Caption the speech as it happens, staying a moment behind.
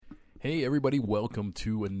Hey everybody, welcome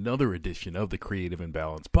to another edition of the Creative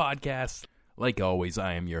Imbalance Podcast. Like always,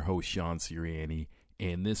 I am your host, Sean Sirianni,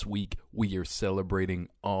 and this week we are celebrating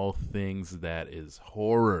all things that is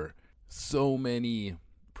horror. So many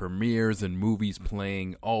premieres and movies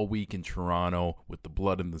playing all week in Toronto with the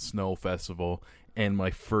Blood in the Snow Festival, and my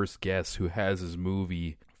first guest who has his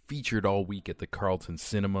movie featured all week at the Carlton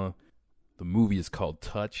Cinema. The movie is called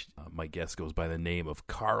Touched. My guest goes by the name of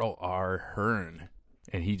Carl R. Hearn.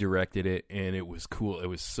 And he directed it, and it was cool. It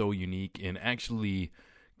was so unique. And actually,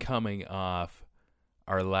 coming off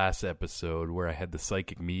our last episode where I had the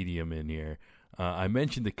psychic medium in here, I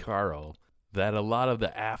mentioned to Carl that a lot of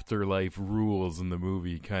the afterlife rules in the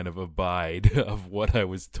movie kind of abide of what I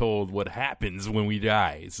was told, what happens when we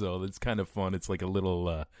die. So that's kind of fun. It's like a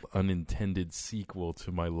little unintended sequel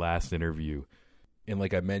to my last interview. And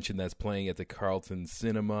like I mentioned, that's playing at the Carlton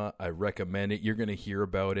Cinema. I recommend it. You're going to hear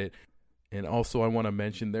about it. And also I want to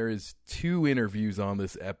mention there is 2 interviews on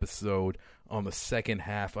this episode. On the second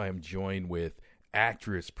half, I am joined with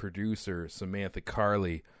actress, producer Samantha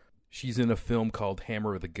Carley. She's in a film called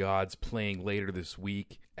Hammer of the Gods, playing later this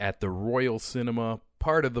week at the Royal Cinema,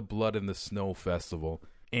 part of the Blood in the Snow Festival.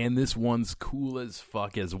 And this one's cool as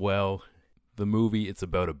fuck as well. The movie, it's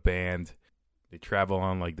about a band. They travel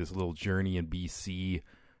on like this little journey in BC,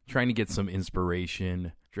 trying to get some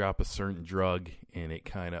inspiration, drop a certain drug, and it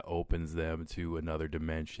kind of opens them to another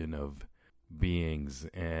dimension of beings.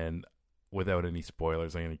 And without any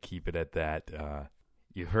spoilers, I'm going to keep it at that.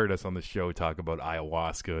 You've heard us on the show talk about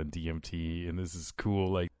ayahuasca and DMT, and this is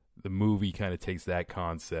cool. Like, the movie kind of takes that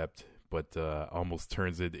concept, but almost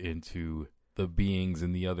turns it into the beings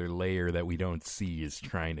in the other layer that we don't see is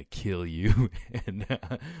trying to kill you. And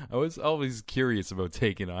I was always curious about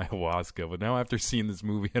taking ayahuasca, but now after seeing this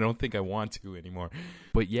movie, I don't think I want to anymore.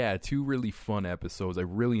 But yeah, 2 really fun episodes. I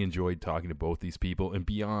really enjoyed talking to both these people, and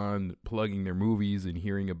beyond plugging their movies and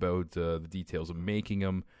hearing about the details of making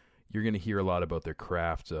them, you're going to hear a lot about their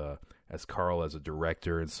craft, as Carl as a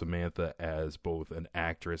director and Samantha as both an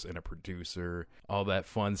actress and a producer, all that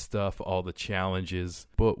fun stuff, all the challenges.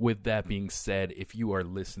 But with that being said, if you are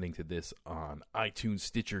listening to this on iTunes,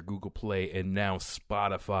 Stitcher, Google Play, and now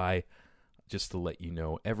Spotify, just to let you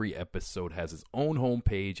know, every episode has its own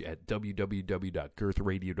homepage at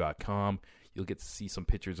www.girthradio.com. You'll get to see some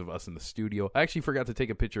pictures of us in the studio. I actually forgot to take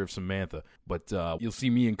a picture of Samantha, but you'll see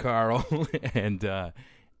me and Carl,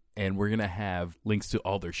 and we're going to have links to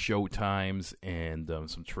all their show times and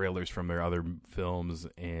some trailers from their other films,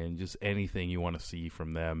 and just anything you want to see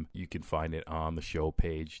from them. You can find it on the show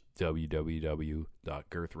page,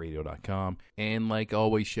 www.girthradio.com. And like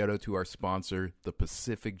always, shout out to our sponsor, the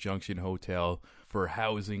Pacific Junction Hotel, for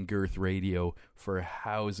housing Girth Radio, for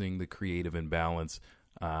housing the Creative Imbalance.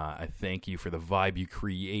 I thank you for the vibe you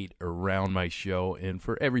create around my show and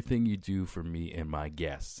for everything you do for me and my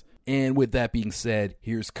guests. And with that being said,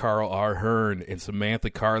 here's Carl R. Hearn and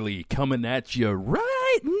Samantha Carley coming at you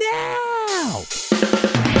right now.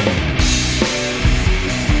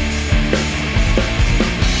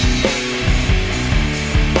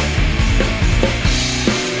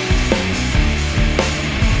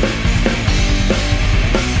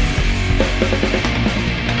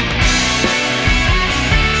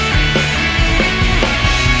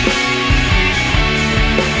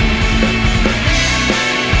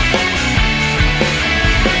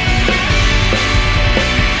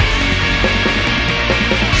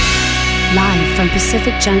 Live from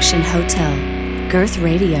Pacific Junction Hotel, Girth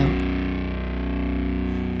Radio.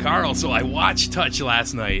 Carl, so I watched Touch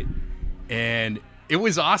last night, and it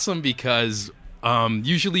was awesome because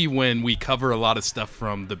usually when we cover a lot of stuff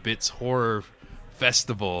from the Bits Horror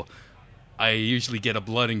Festival, I usually get a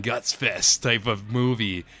blood and guts fest type of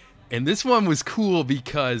movie. And this one was cool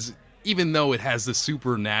because even though it has the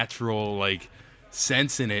supernatural like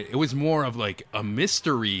sense in it, it was more of like a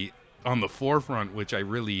mystery on the forefront, which I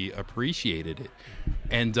really appreciated it.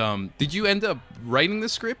 And did you end up writing the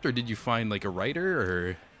script, or did you find like a writer?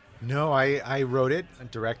 Or No, I wrote it,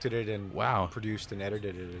 directed it, and Wow. produced and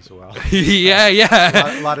edited it as well.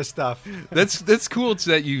 yeah. a lot of stuff. That's cool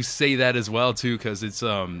that you say that as well too, because it's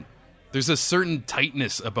there's a certain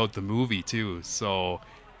tightness about the movie too, so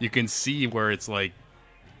you can see where it's like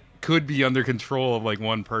could be under control of like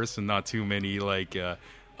one person, not too many like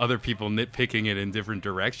other people nitpicking it in different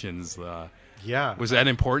directions. Yeah. Was that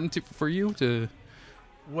important for you to?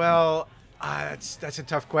 Well, that's a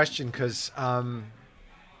tough question because I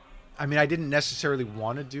mean, I didn't necessarily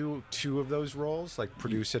want to do two of those roles, like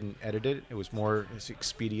produce it and edit it. It was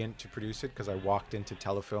expedient to produce it because I walked into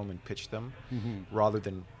Telefilm and pitched them rather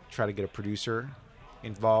than try to get a producer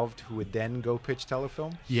involved who would then go pitch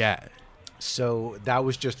Telefilm. Yeah. So that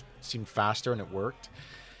was just seemed faster and it worked.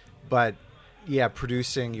 But yeah,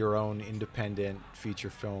 producing your own independent feature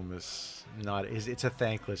film is not, it's a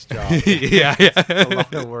thankless job. Yeah. It's a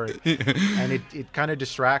lot of work. And it kind of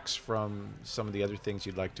distracts from some of the other things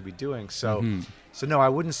you'd like to be doing. So, so no, I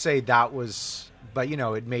wouldn't say that was, but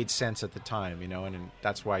it made sense at the time, and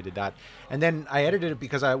that's why I did that. And then I edited it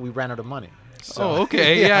because we ran out of money. So, Oh,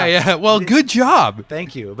 okay. Yeah. Well, good job.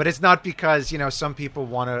 Thank you. But it's not because, some people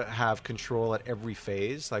want to have control at every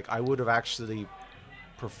phase. Like, I would have actually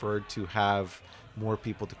preferred to have more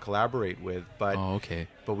people to collaborate with, but okay.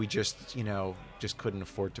 But we just couldn't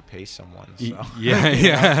afford to pay someone. So.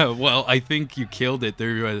 Yeah. Well, I think you killed it.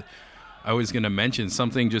 I was going to mention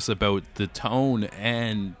something just about the tone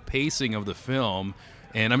and pacing of the film.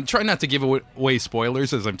 And I'm trying not to give away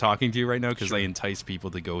spoilers as I'm talking to you right now because I entice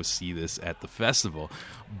people to go see this at the festival.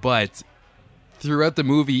 But throughout the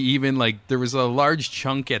movie, even there was a large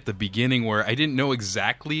chunk at the beginning where I didn't know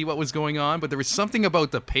exactly what was going on, but there was something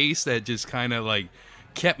about the pace that just kind of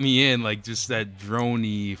kept me in, just that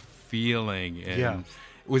drony feeling. And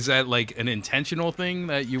was that an intentional thing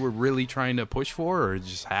that you were really trying to push for, or it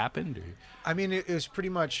just happened? Or? I mean, it was pretty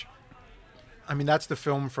much. I mean, that's the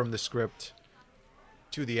film from the script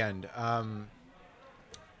to the end.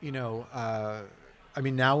 I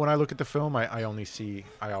mean, now when I look at the film, I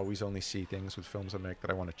always only see things with films I make that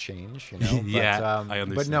I want to change, Yeah, but, I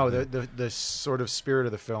understand. But no, the sort of spirit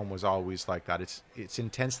of the film was always like that. It's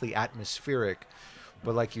intensely atmospheric,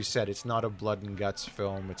 but like you said, it's not a blood and guts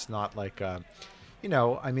film. It's not like I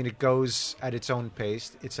mean, it goes at its own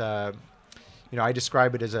pace. It's I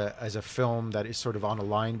describe it as a film that is sort of on a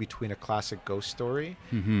line between a classic ghost story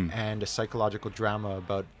and a psychological drama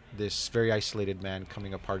about this very isolated man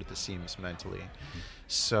coming apart at the seams mentally.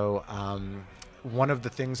 So one of the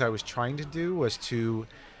things I was trying to do was to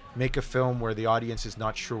make a film where the audience is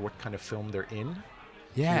not sure what kind of film they're in.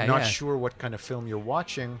 You're not sure what kind of film you're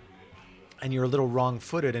watching, and you're a little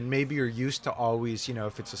wrong-footed, and maybe you're used to always,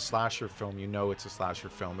 if it's a slasher film, it's a slasher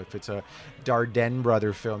film. If it's a Dardenne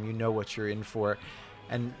brother film, what you're in for.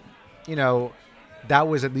 And, that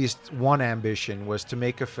was at least one ambition, was to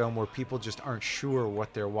make a film where people just aren't sure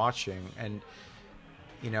what they're watching. And,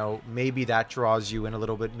 maybe that draws you in a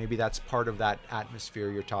little bit. Maybe that's part of that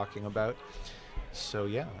atmosphere you're talking about. So,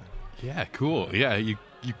 yeah. Yeah, cool. Yeah, you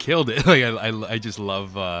killed it. I just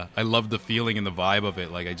love I love the feeling and the vibe of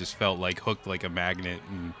it. I just felt hooked like a magnet.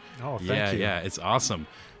 And thank you. Yeah, it's awesome.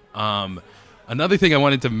 Another thing I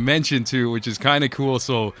wanted to mention too, which is kind of cool.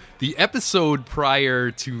 So the episode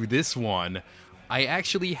prior to this one, I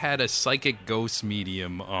actually had a psychic ghost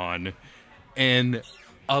medium on, and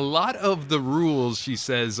a lot of the rules, she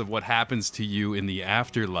says, of what happens to you in the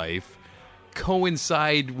afterlife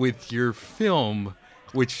coincide with your film,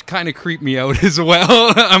 which kind of creeped me out as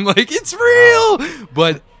well. I'm like, it's real!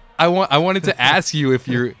 But I wanted to ask you if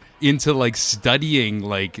you're into studying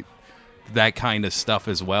that kind of stuff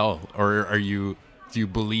as well, or do you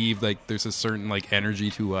believe there's a certain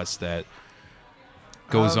energy to us that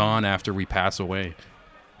goes on after we pass away?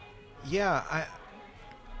 Yeah,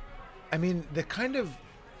 I mean, the kind of,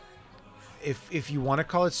 if you want to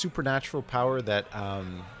call it supernatural power that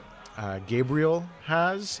Gabriel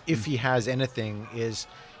has, if he has anything, is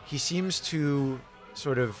he seems to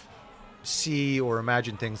sort of see or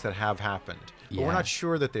imagine things that have happened. But we're not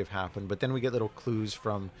sure that they've happened, but then we get little clues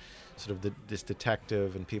from sort of this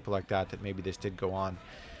detective and people like that maybe this did go on.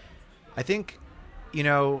 I think,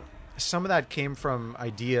 some of that came from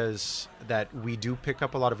ideas that we do pick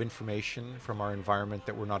up a lot of information from our environment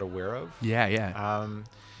that we're not aware of. Yeah.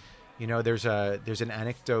 There's an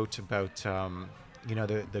anecdote about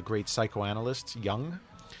the great psychoanalyst Jung,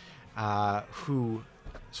 who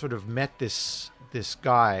sort of met this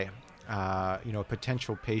guy, a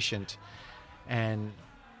potential patient, and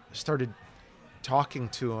started talking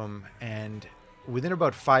to him, and within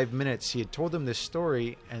about 5 minutes, he had told him this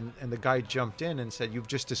story, and the guy jumped in and said, "You've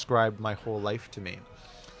just described my whole life to me."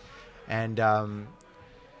 And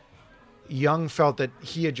Jung felt that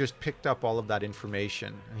he had just picked up all of that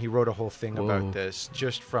information, and he wrote a whole thing about this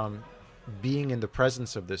just from being in the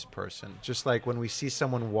presence of this person. Just like when we see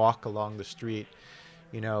someone walk along the street,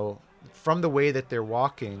 from the way that they're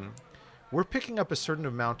walking, we're picking up a certain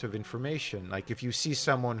amount of information. Like if you see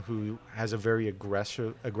someone who has a very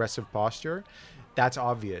aggressive posture, that's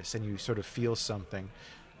obvious, and you sort of feel something.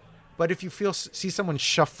 But if you see someone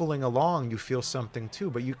shuffling along, you feel something too,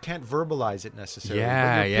 but you can't verbalize it necessarily.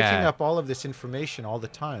 But you're picking up all of this information all the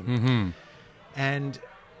time. Mm-hmm. And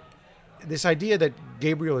this idea that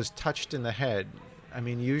Gabriel is touched in the head, I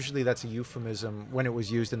mean, usually that's a euphemism when it was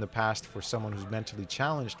used in the past for someone who's mentally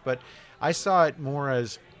challenged, but I saw it more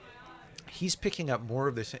as he's picking up more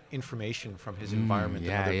of this information from his environment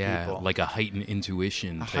than other people. Like a heightened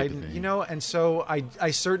intuition type of thing. You know, and so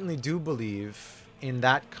I certainly do believe in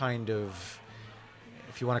that kind of,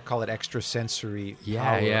 if you want to call it extrasensory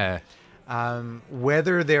power.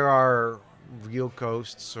 Whether there are real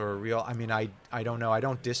ghosts or real, I mean, I don't know. I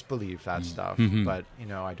don't disbelieve that stuff, but, you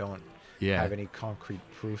know, I don't have any concrete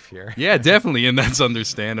proof here. Yeah, definitely, and that's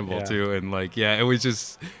understandable too. And like, it was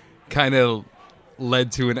just kind of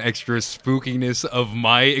led to an extra spookiness of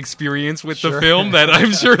my experience with the film that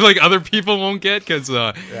I'm sure like other people won't get, because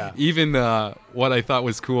even what I thought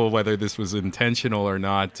was cool, whether this was intentional or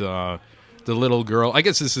not, the little girl, I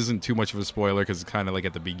guess this isn't too much of a spoiler because it's kind of like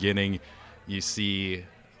at the beginning you see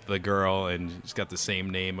the girl and she's got the same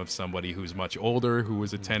name of somebody who's much older who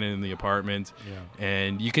was a tenant in the apartment,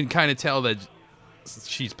 and you can kind of tell that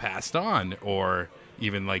she's passed on, or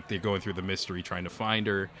even like they're going through the mystery trying to find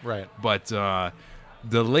her. Right. But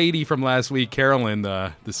the lady from last week, Carolyn,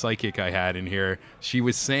 the psychic I had in here, she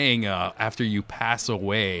was saying after you pass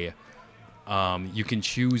away, you can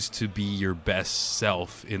choose to be your best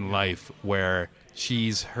self in life, where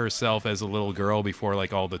she's herself as a little girl before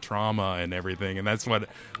like all the trauma and everything. And that's what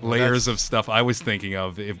layers of stuff I was thinking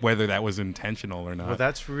of, whether that was intentional or not. Well,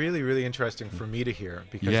 that's really, really interesting for me to hear,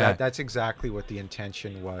 because that's exactly what the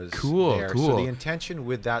intention was. Cool. So the intention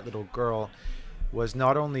with that little girl was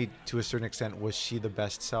not only, to a certain extent, was she the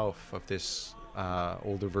best self of this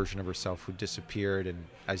older version of herself who disappeared, and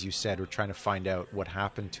as you said, we're trying to find out what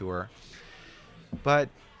happened to her, but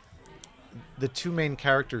the two main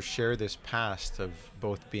characters share this past of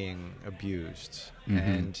both being abused.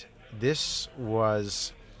 And this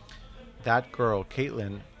was that girl,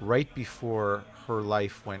 Caitlin, right before her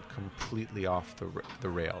life went completely off the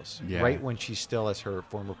rails. Right when she still, as her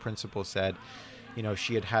former principal said, you know,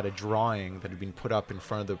 she had a drawing that had been put up in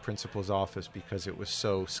front of the principal's office because it was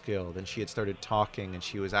so skilled, and she had started talking, and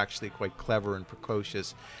she was actually quite clever and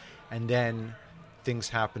precocious. And then things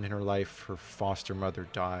happened in her life. Her foster mother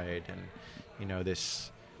died, and, you know,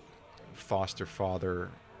 this foster father,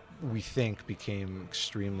 we think, became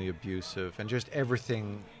extremely abusive, and just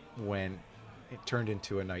everything it turned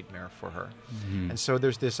into a nightmare for her. And so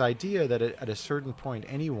there's this idea that at a certain point,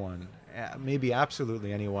 anyone, maybe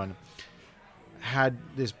absolutely anyone, had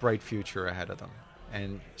this bright future ahead of them,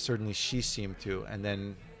 and certainly she seemed to. And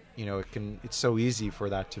then, you know, it's so easy for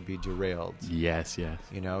that to be derailed. Yes.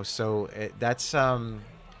 You know, so that's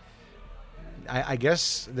I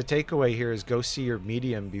guess the takeaway here is go see your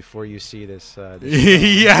medium before you see this. And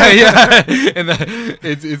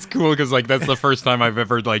it's cool because like that's the first time I've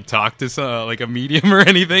ever like talked to like a medium or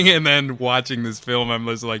anything, and then watching this film, I'm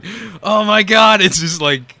just like, oh my god, it's just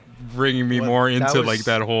like bringing me more into like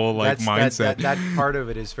that whole like mindset. That part of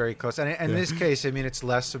it is very close, and in this case, I mean, it's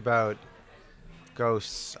less about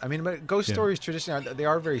ghosts. I mean, but ghost stories traditionally they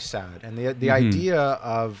are very sad, and the idea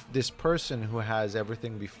of this person who has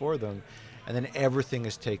everything before them, and then everything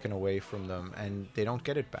is taken away from them, and they don't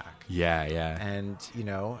get it back. And you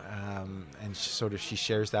know, and sort of she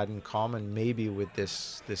shares that in common, maybe with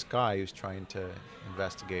this guy who's trying to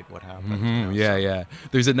investigate what happened. You know,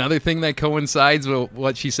 There's another thing that coincides with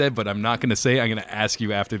what she said, but I'm not going to say. I'm going to ask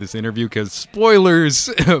you after this interview because spoilers.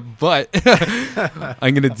 But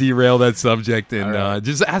I'm going to derail that subject and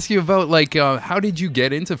just ask you about like how did you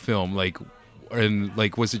get into film? Like, and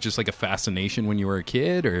like, was it just like a fascination when you were a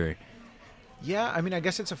kid, or? Yeah, I mean, I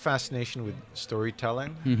guess it's a fascination with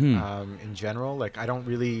storytelling in general. Like, I don't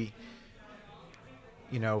really,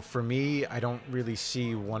 you know, for me, I don't really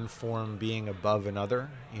see one form being above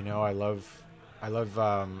another. You know, I love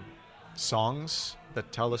songs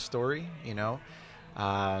that tell a story, you know,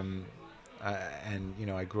 and, you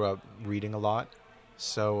know, I grew up reading a lot.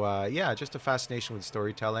 So, just a fascination with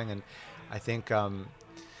storytelling. And I think,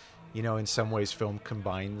 you know, in some ways film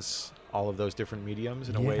combines all of those different mediums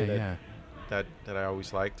in a way that I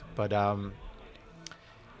always liked. But I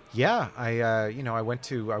went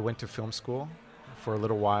to film school for a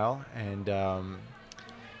little while, and I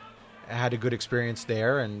had a good experience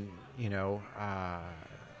there, and you know,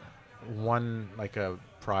 won like a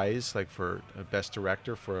prize like for a best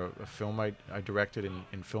director for a film I directed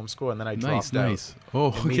in film school, and then I dropped out. Oh,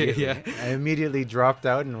 okay, yeah. I immediately dropped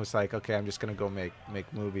out and was like, okay, I'm just gonna go make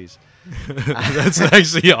movies. That's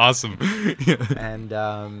actually awesome.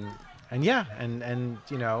 And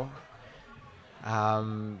you know,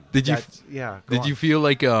 did you feel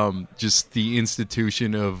like just the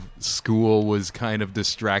institution of school was kind of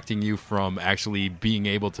distracting you from actually being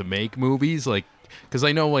able to make movies? Like, because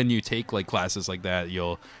I know when you take like classes like that,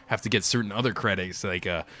 you'll have to get certain other credits, like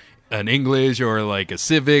an English or like a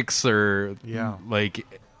civics or like.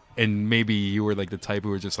 and maybe you were like the type who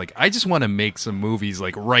were just like, I just want to make some movies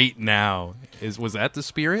like right now. Was that the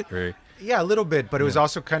spirit? Or Yeah, a little bit, but it was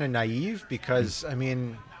also kind of naive because, I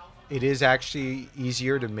mean, it is actually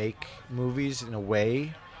easier to make movies in a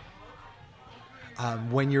way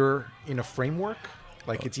when you're in a framework.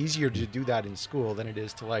 Like, it's easier to do that in school than it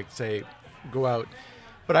is to, like, say, go out.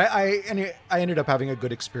 But I ended up having a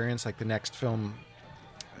good experience. Like, the next film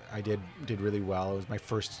I did really well. It was my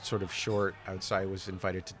first sort of short outside. I was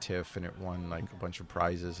invited to TIFF, and it won, like, a bunch of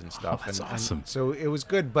prizes and stuff. That's and awesome. So it was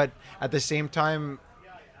good, but at the same time,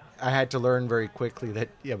 I had to learn very quickly that,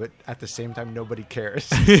 but at the same time, nobody cares.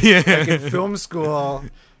 Yeah. Like in film school,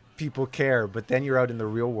 people care, but then you're out in the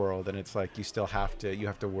real world, and it's like you still have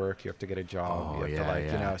to work, you have to get a job, you have to, like,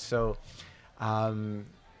 you know. So,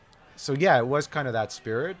 so yeah, it was kind of that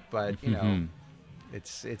spirit, but you know,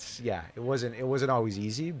 it's it wasn't always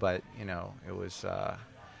easy, but you know, it was.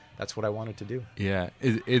 That's what I wanted to do. Yeah,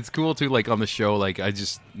 it's cool too. Like on the show, like I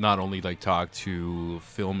just not only like talk to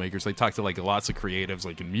filmmakers, I talk to like lots of creatives,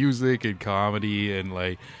 like in music and comedy, and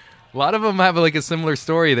like a lot of them have like a similar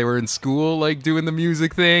story. They were in school, like doing the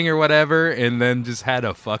music thing or whatever, and then just had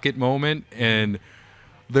a fuck it moment, and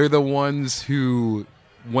they're the ones who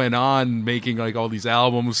went on making like all these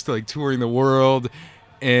albums, like touring the world.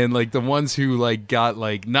 And like the ones who like got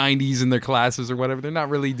like 90s in their classes or whatever, they're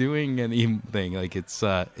not really doing anything. Like it's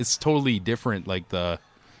totally different. Like the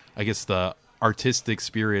artistic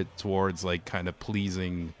spirit towards like kind of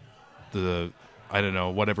pleasing the, I don't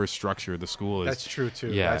know, whatever structure the school is. That's true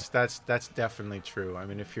too. Yeah. That's definitely true. I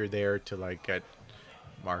mean, if you're there to like get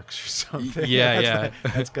marks or something, Yeah,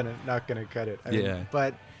 that's not gonna cut it. I mean,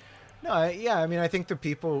 but no, I mean, I think the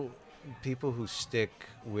people who stick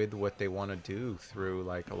with what they want to do through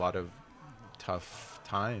like a lot of tough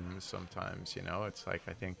times sometimes, you know, it's like,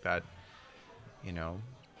 I think that, you know,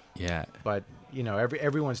 but you know,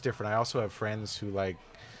 everyone's different. I also have friends who like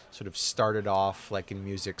sort of started off like in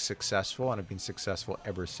music successful and have been successful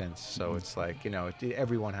ever since. So it's like, you know,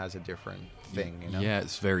 everyone has a different thing, you know? Yeah,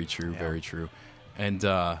 it's very true. Very true. And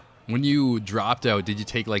when you dropped out, did you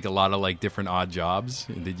take like a lot of like different odd jobs?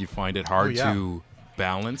 And did you find it hard to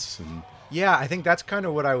balance? And yeah, I think that's kind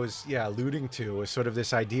of what I was alluding to, was sort of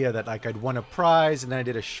this idea that like I'd won a prize and then I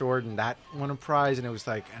did a short and that won a prize, and it was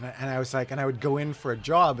like, and I was like, and I would go in for a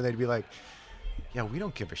job and they'd be like, yeah, we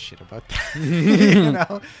don't give a shit about that. You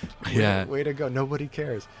know? Yeah. Way to go. Nobody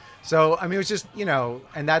cares. So, I mean, it was just, you know,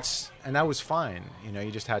 and that was fine. You know,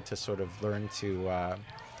 you just had to sort of learn to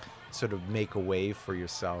sort of make a way for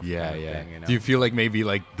yourself. Yeah. Thing, you know? Do you feel like maybe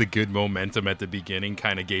like the good momentum at the beginning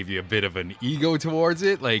kind of gave you a bit of an ego towards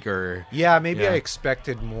it? Like, or yeah, maybe I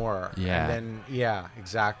expected more. Yeah. And then,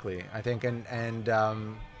 exactly. I think, and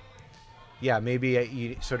maybe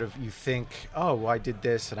you think, oh, well, I did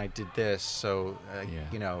this and I did this, so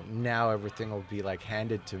you know, now everything will be like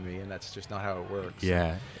handed to me, and that's just not how it works.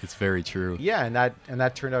 Yeah, it's very true. Yeah, and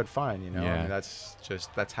that turned out fine. You know, Yeah. I mean,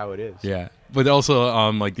 that's how it is. Yeah, but also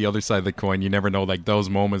on like the other side of the coin, you never know. Like those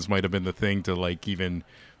moments might have been the thing to like even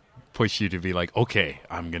push you to be like, okay,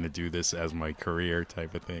 I'm gonna do this as my career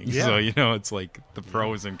type of thing. Yeah. So you know, it's like the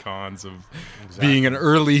pros and cons of being an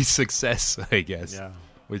early success, I guess. Yeah.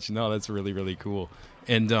 Which, no, that's really, really cool.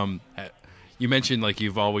 And you mentioned, like,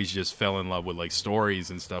 you've always just fell in love with, like, stories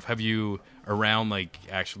and stuff. Have you, around, like,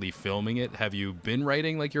 actually filming it, have you been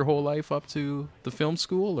writing, like, your whole life up to the film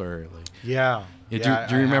school? Or, like, Yeah. do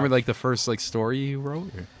you remember, like, the first, like, story you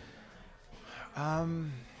wrote? Or?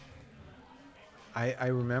 I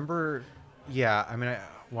remember, I mean,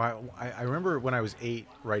 I remember when I was 8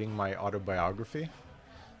 writing my autobiography.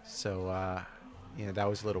 So, you know, that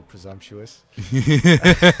was a little presumptuous. That's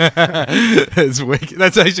wicked.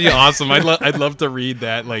 That's actually awesome. I'd love to read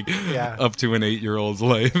that, like, up to an 8-year-old's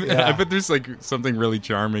life. Yeah. I bet there's like something really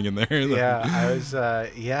charming in there. Yeah, I was,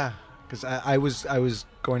 because I was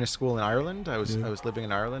going to school in Ireland. I was living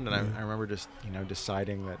in Ireland, and I remember just, you know,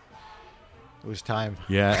 deciding that it was time.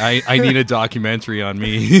 Yeah, I need a documentary on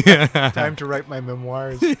me. Time to write my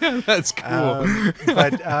memoirs. Yeah, that's cool.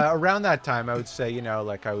 But around that time, I would say, you know,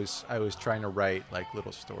 like I was trying to write like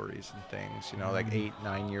little stories and things, you know, like 8,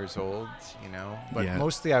 9 years old, you know. But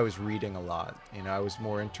mostly I was reading a lot. You know, I was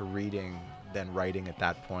more into reading than writing at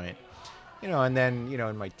that point. You know, and then, you know,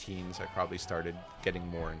 in my teens, I probably started getting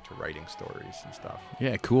more into writing stories and stuff.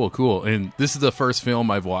 Yeah, cool. And this is the first film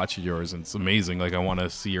I've watched of yours, and it's amazing. Like, I want to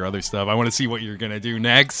see your other stuff. I want to see what you're going to do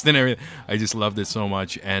next and everything. I just loved it so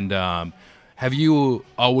much. And have you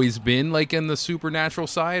always been, like, in the supernatural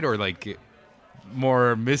side or, like,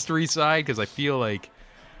 more mystery side? Because I feel like...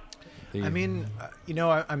 I mean, you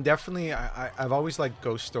know, I'm definitely... I've always liked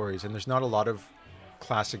ghost stories, and there's not a lot of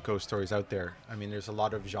classic ghost stories out there. I mean, there's a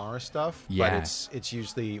lot of genre stuff, Yeah. but it's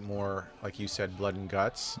usually more, like you said, blood and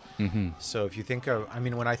guts. Mm-hmm. So if you think of, I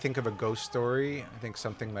mean, when I think of a ghost story, I think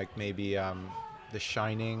something like maybe The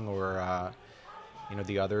Shining or,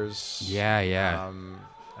 The Others. Yeah.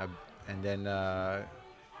 And then The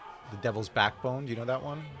Devil's Backbone. Do you know that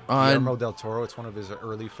one? Uh, Guillermo del Toro. It's one of his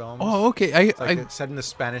early films. Oh, okay. It's set in the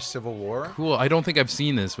Spanish Civil War. Cool. I don't think I've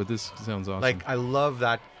seen this, but this sounds awesome. Like, I love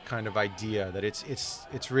that kind of idea that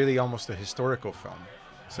it's really almost a historical film.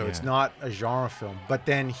 So it's Yeah. not a genre film, but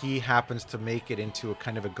then he happens to make it into a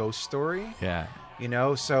kind of a ghost story. yeah.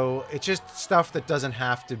 So it's just stuff that doesn't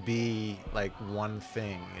have to be like one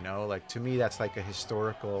thing, like to me that's like a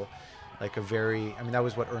historical, like a very, I mean, that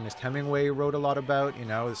was what Ernest Hemingway wrote a lot about,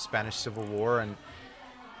 the Spanish Civil War. And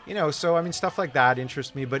so I mean, stuff like that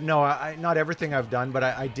interests me, but no, I not everything I've done, but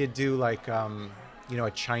I did do like a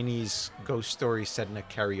Chinese ghost story set in a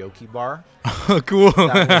karaoke bar. Cool.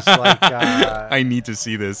 That was like I need to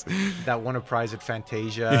see this. that won a prize at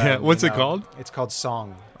Fantasia. Yeah, and, what's it called? It's called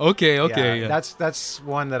Song. Okay. Yeah. That's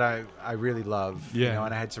one that I really love. Yeah.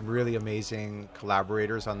 And I had some really amazing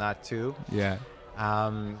collaborators on that too. Yeah.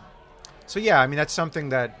 So yeah, I mean that's something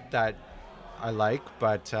that I like,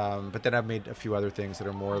 but then I've made a few other things that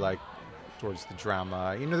are more like towards the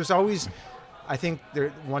drama. There's always, I think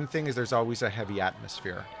one thing is there's always a heavy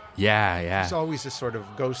atmosphere. Yeah. There's always a sort of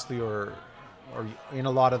ghostly or in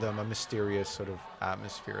a lot of them a mysterious sort of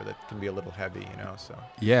atmosphere that can be a little heavy, so.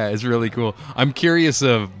 Yeah, it's really cool. I'm curious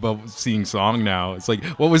about seeing Song now. It's like,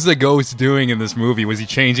 what was the ghost doing in this movie? Was he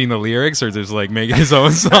changing the lyrics or just like making his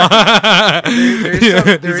own song?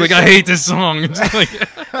 He's like, I hate this song. It's like,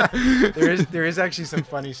 there is actually some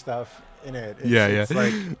funny stuff in it. It's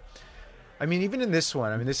like, I mean, even in this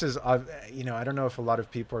one, I mean, this is, I don't know if a lot of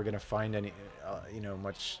people are going to find any,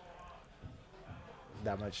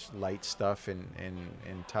 that much light stuff in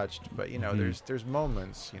Touched, but there's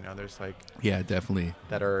moments, there's like, yeah, definitely,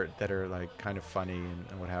 that are like kind of funny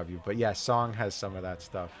and what have you. But yeah, Song has some of that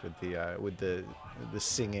stuff with the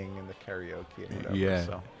singing and the karaoke and whatever. Yeah.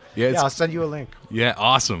 So Yeah, I'll send you a link. Yeah,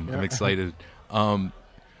 awesome. I'm excited.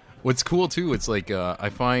 What's cool too, it's like I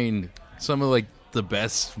find some of like the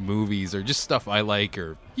best movies or just stuff I like,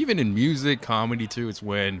 or even in music, comedy too, it's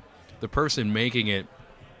when the person making it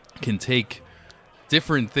can take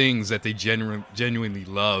different things that they genuinely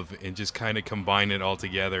love and just kind of combine it all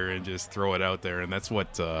together and just throw it out there. And that's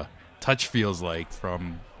what Touch feels like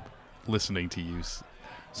from listening to you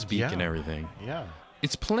speak and everything. Yeah.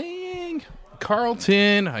 It's playing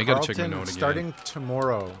Carlton. I got to check my note again. Starting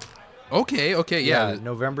tomorrow. Okay, yeah.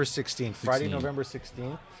 November 16th. Friday, November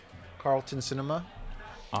 16th. Carlton Cinema.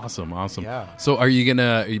 Awesome. Yeah. So are you going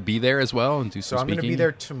to be there as well and do some I'm speaking? going to be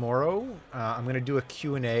there tomorrow. I'm going to do a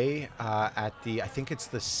Q&A at I think it's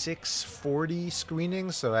the 6:40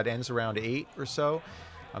 screening, so that ends around 8 or so.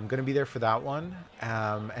 I'm going to be there for that one.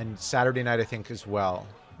 And Saturday night, I think, as well.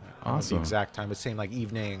 I don't know Awesome. the exact time, but same like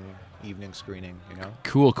evening screening,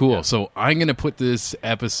 Cool. Yeah. So I'm going to put this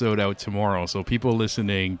episode out tomorrow. So people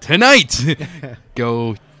listening tonight,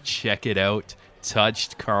 go check it out.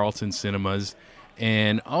 Touched, Carlton Cinemas.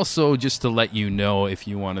 And also just to let you know, if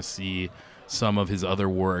you want to see some of his other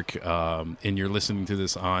work, and you're listening to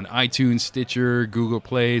this on iTunes, Stitcher, Google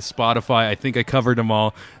Play, Spotify, I think I covered them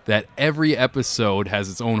all, that every episode has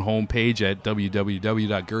its own homepage at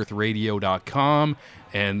www.girthradio.com,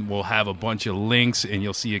 and we'll have a bunch of links, and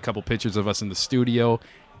you'll see a couple pictures of us in the studio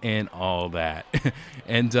and all that.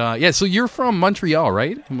 And so you're from Montreal,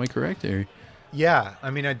 right? Am I correct? Or? Yeah, I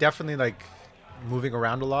mean, I definitely like moving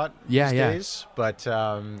around a lot these days, but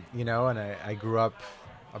and I grew up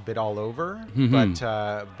a bit all over,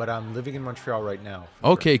 but I'm living in Montreal right now.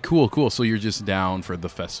 Okay, cool. So you're just down for the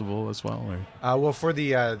festival as well, or? Well, for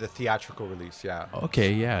the theatrical release, yeah.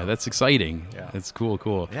 Okay, yeah, that's exciting. Yeah, it's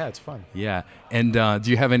cool. Yeah, it's fun. Yeah, and do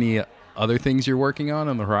you have any other things you're working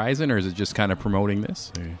on the horizon, or is it just kind of promoting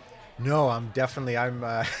this? Or? No, I'm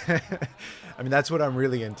I mean, that's what I'm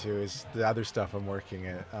really into is the other stuff I'm working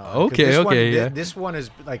at. Okay. This one is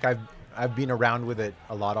like I've been around with it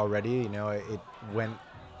a lot already. It went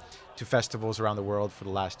to festivals around the world for the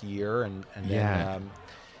last year, and then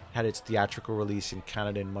had its theatrical release in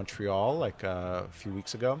Canada in Montreal like a few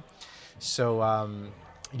weeks ago. So I'm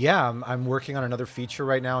working on another feature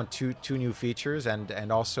right now, and two new features,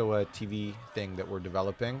 and also a TV thing that we're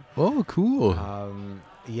developing. Oh, cool.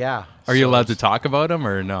 Yeah. Are you allowed to talk about them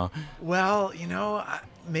or no? Well,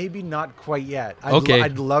 maybe not quite yet.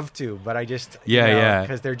 I'd love to, but I just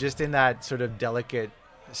because they're just in that sort of delicate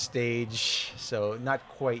stage, so not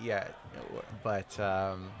quite yet. But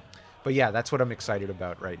But yeah, that's what I'm excited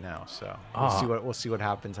about right now. So we'll see what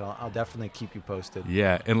happens. I'll definitely keep you posted.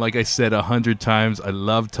 Yeah, and like I said 100 times, I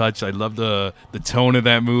love Touch. I love the tone of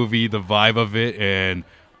that movie, the vibe of it, and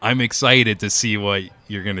I'm excited to see what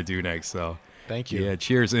you're gonna do next. So thank you. Yeah,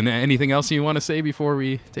 cheers. And anything else you want to say before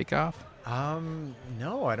we take off?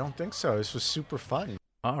 No, I don't think so. This was super fun.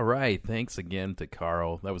 All right. Thanks again to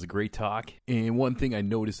Carl. That was a great talk. And one thing I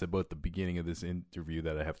noticed about the beginning of this interview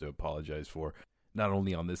that I have to apologize for, not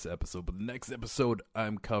only on this episode, but the next episode,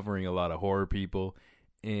 I'm covering a lot of horror people.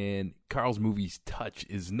 And Carl's movie's Touch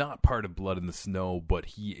is not part of Blood in the Snow, but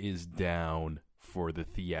he is down for the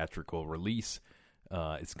theatrical release.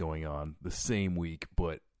 It's going on the same week,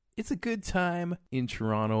 but it's a good time in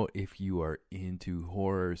Toronto if you are into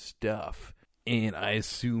horror stuff. And I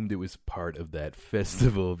assumed it was part of that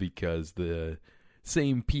festival because the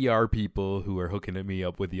same PR people who are hooking me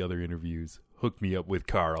up with the other interviews hooked me up with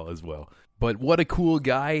Carl as well. But what a cool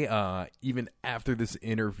guy. Even after this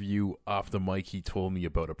interview off the mic, he told me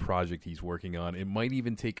about a project he's working on. It might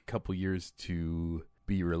even take a couple years to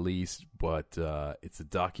be released, but it's a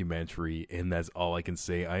documentary, and that's all I can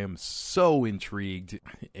say. I am so intrigued,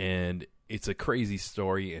 and it's a crazy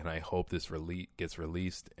story, and I hope this gets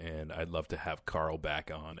released, and I'd love to have Carl back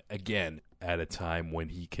on again at a time when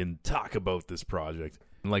he can talk about this project.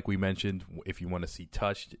 And like we mentioned, if you want to see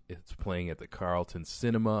Touched, it's playing at the Carlton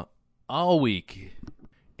Cinema all week.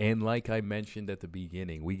 And like I mentioned at the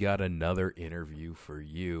beginning, we got another interview for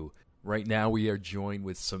you. Right now we are joined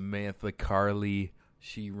with Samantha Carley.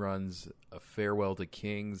 She runs a Farewell to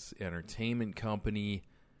Kings entertainment company.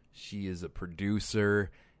 She is a producer,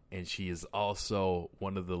 and she is also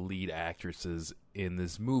one of the lead actresses in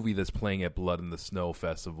this movie that's playing at Blood in the Snow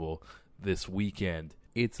Festival this weekend.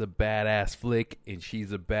 It's a badass flick, and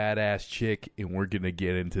she's a badass chick, and we're going to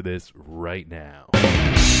get into this right now.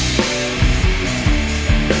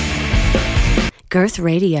 Girth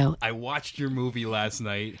Radio. I watched your movie last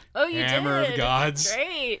night. Oh, you Hammer did? of Gods.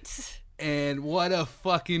 Great. And what a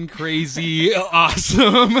fucking crazy,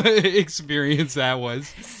 awesome experience that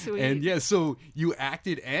was. Sweet. And yeah, so you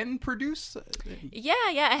acted and produced? Yeah,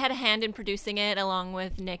 I had a hand in producing it along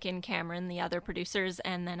with Nick and Cameron, the other producers,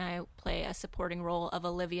 and then I play a supporting role of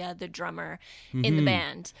Olivia, the drummer, in the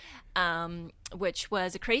band, which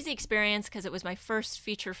was a crazy experience because it was my first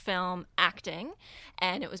feature film acting,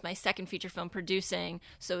 and it was my second feature film producing,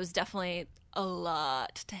 so it was definitely a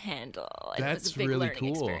lot to handle. And That's it was a big really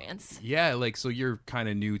learning cool. experience. Yeah, like, so you're kind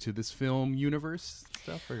of new to this film universe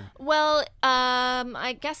stuff? Or? Well,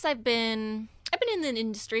 I guess I've been in the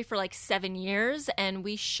industry for like 7 years, and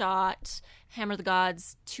we shot Hammer of the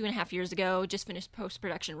Gods 2.5 years ago, just finished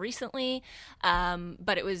post-production recently,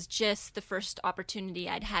 but it was just the first opportunity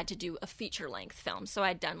I'd had to do a feature-length film. So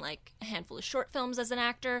I'd done like a handful of short films as an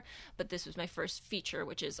actor, but this was my first feature,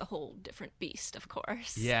 which is a whole different beast, of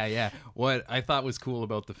course. Yeah. What I thought was cool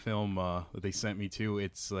about the film that they sent me to,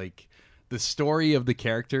 it's like the story of the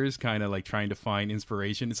characters kind of like trying to find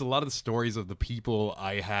inspiration. It's a lot of the stories of the people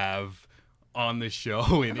I have on the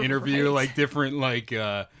show and interview, Right. like different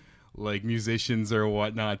like musicians or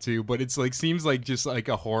whatnot too, but it's like seems like just like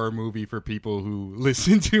a horror movie for people who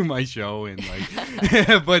listen to my show and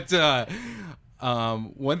like but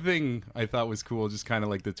one thing I thought was cool, just kind of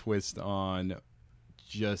like the twist on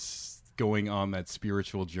just going on that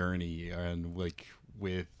spiritual journey, and like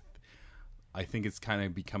with, I think it's kind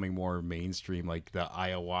of becoming more mainstream, like the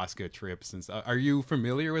ayahuasca trips and stuff. Are you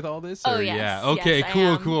familiar with all this? Oh, or? yes. Yeah. Okay, Yes, I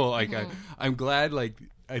am. cool. Like, I'm glad, like,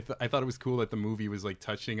 I thought it was cool that the movie was, like,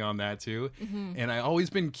 touching on that, too. Mm-hmm. And I always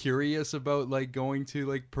been curious about, like, going to,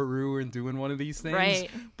 like, Peru and doing one of these things. Right.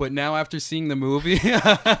 But now after seeing the movie,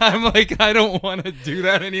 I'm like, I don't want to do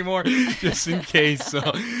that anymore, just in case. So,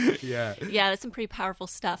 yeah. Yeah, that's some pretty powerful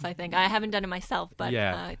stuff, I think. I haven't done it myself, but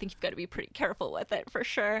Yeah. I think you've got to be pretty careful with it, for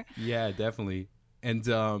sure. Yeah, definitely. And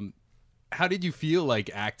how did you feel like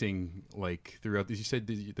acting like throughout this? You said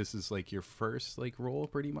this is like your first like role,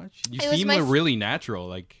 pretty much. You It was seem my really natural.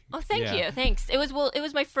 Like, Oh, thank yeah. you. Thanks. It was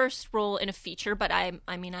my first role in a feature, but I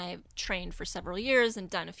mean, I've trained for several years and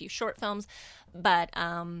done a few short films, but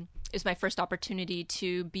it was my first opportunity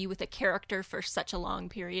to be with a character for such a long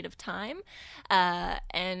period of time,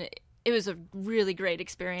 and it was a really great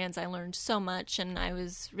experience. I learned so much, and I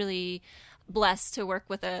was really blessed to work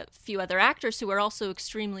with a few other actors who are also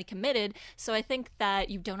extremely committed. So I think that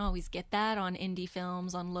you don't always get that on indie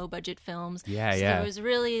films, on low budget films. Yeah, so yeah. There was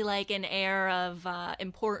really like an air of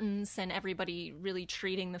importance, and everybody really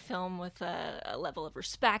treating the film with a level of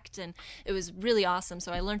respect, and it was really awesome.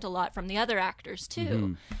 So I learned a lot from the other actors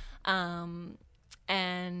too.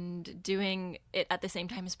 and doing it at the same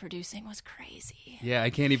time as producing was crazy. Yeah, I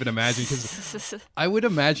can't even imagine, because I would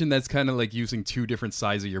imagine that's kind of like using two different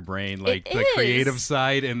sides of your brain, like It the is. creative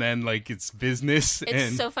side and then like it's business. It's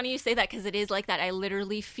and so funny you say that, because it is like that. I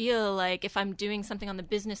literally feel like if I'm doing something on the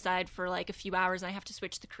business side for like a few hours and I have to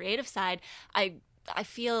switch to the creative side, I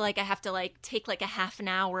feel like I have to like take like a half an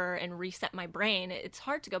hour and reset my brain. It's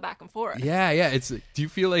hard to go back and forth. Yeah. Do you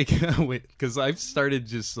feel like, because I started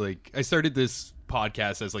this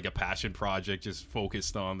podcast as like a passion project, just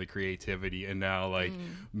focused on the creativity, and now like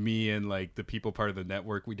me and like the people part of the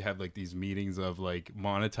network, we'd have like these meetings of like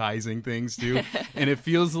monetizing things too. And it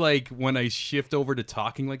feels like when I shift over to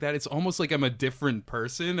talking like that, it's almost like I'm a different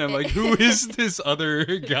person. I'm like, who is this other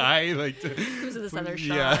guy? Like, Who's this other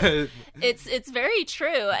Sean? Yeah. It's very true,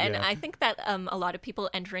 and Yeah. I think that a lot of people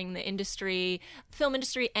entering the industry, film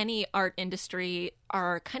industry, any art industry,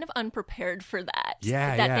 are kind of unprepared for that.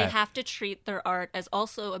 Yeah, that yeah. they have to treat their art as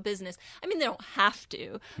also a business. I mean, they don't have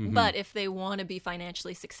to, but if they want to be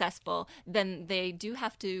financially successful, then they do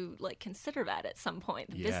have to like consider that at some point,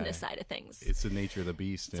 the Yeah. business side of things. It's the nature of the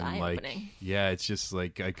beast, and like, eye-opening. yeah, it's just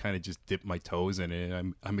like I kind of just dip my toes in it.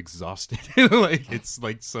 And I'm exhausted. Like it's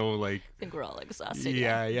like so like I think we're all exhausted.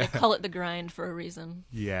 Yeah. They call it the grind for a reason.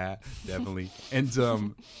 yeah, definitely. And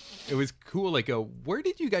it was cool. Like, where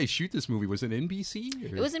did you guys shoot this movie? Was it in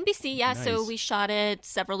BC? Or? It was in BC, yeah. So Nice. we shot it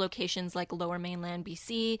several locations, like Lower Mainland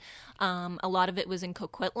BC. A lot of it was in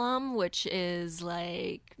Coquitlam, which is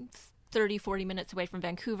like 30, 40 minutes away from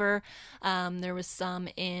Vancouver. There was some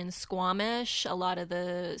in Squamish. A lot of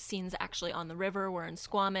the scenes actually on the river were in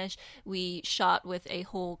Squamish. We shot with a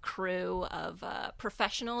whole crew of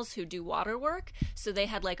professionals who do water work. So they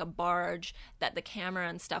had like a barge that the camera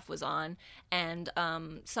and stuff was on. And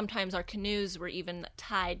sometimes our canoes were even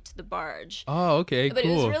tied to the barge. Oh, okay, But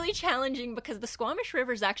cool. it was really challenging because the Squamish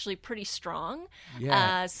River is actually pretty strong.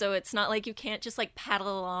 Yeah. So it's not like you can't just like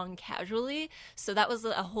paddle along casually. So that was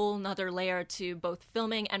a whole nother layer to both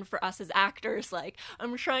filming and for us as actors. Like,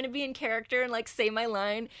 I'm trying to be in character and like say my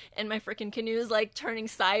line, and my freaking canoe is like turning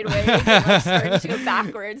sideways and like starting to go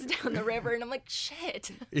backwards down the river. And I'm like,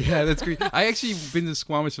 shit. Yeah, that's great. I actually been to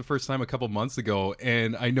Squamish the first time a couple months ago,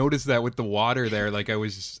 and I noticed that with the water there, like I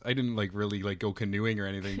didn't like really like go canoeing or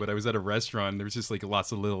anything, but I was at a restaurant. There was just like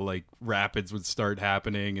lots of little like rapids would start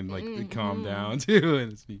happening, and like it'd calm down too,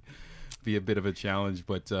 and it's be a bit of a challenge.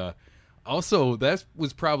 But also, that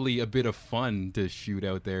was probably a bit of fun to shoot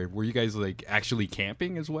out there. Were you guys like actually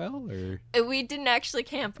camping as well, or? We didn't actually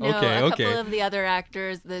camp. No, Okay, a okay. couple of the other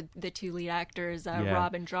actors, the two lead actors, Yeah.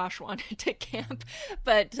 Rob and Josh, wanted to camp,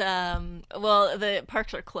 but well, the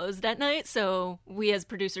parks are closed at night, so we as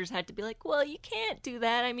producers had to be like, well, you can't do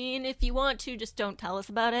that. I mean, if you want to, just don't tell us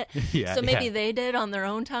about it. Yeah, so maybe yeah. they did on their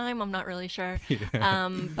own time. I'm not really sure.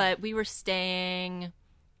 But we were staying.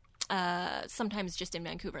 Sometimes just in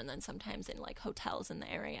Vancouver, and then sometimes in like hotels in the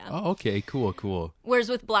area. Oh, okay, cool. Whereas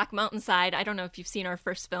with Black Mountainside, I don't know if you've seen our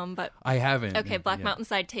first film, but I haven't. okay, Black Yeah.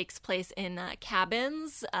 Mountainside takes place in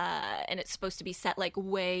cabins, and it's supposed to be set like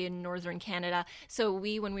way in northern Canada. So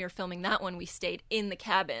when we were filming that one, we stayed in the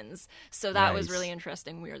cabins. So that was Nice. really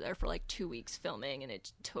interesting. We were there for like 2 weeks filming, and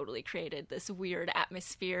it totally created this weird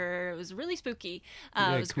atmosphere. It was really spooky.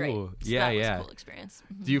 Yeah, It was great. cool. So Yeah, that was yeah. a cool experience.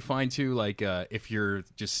 Do you find too, like, if you're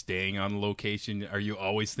just staying on location, are you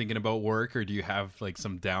always thinking about work, or do you have like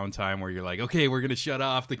some downtime where you're like, okay, we're gonna shut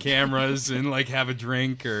off the cameras and like have a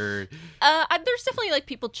drink, or? There's definitely like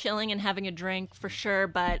people chilling and having a drink for sure,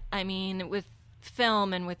 but I mean, with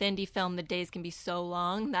film and with indie film, the days can be so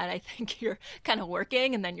long that I think you're kind of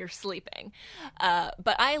working and then you're sleeping.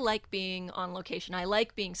 But I like being on location. I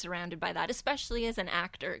like being surrounded by that, especially as an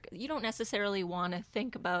actor. You don't necessarily want to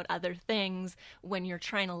think about other things when you're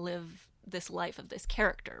trying to live this life of this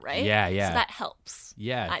character, right? Yeah. So that helps.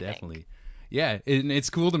 Yeah, I think. definitely. Yeah, and it's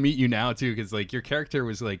cool to meet you now too, because like your character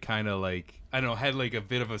was like kind of like, I don't know, had like a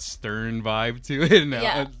bit of a stern vibe to it. And now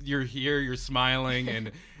Yeah. you're here, you're smiling,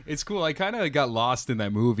 and it's cool. I kind of got lost in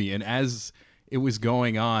that movie, and as it was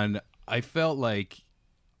going on, I felt like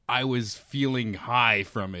I was feeling high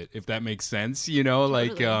from it, if that makes sense. You know,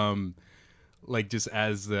 Totally. like just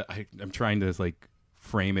as I'm trying to like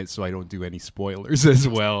frame it so I don't do any spoilers as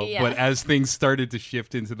well. Yeah. But as things started to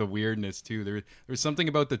shift into the weirdness too, there's something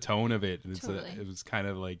about the tone of it. Totally. It was kind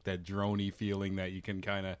of like that droney feeling that you can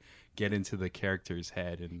kind of get into the character's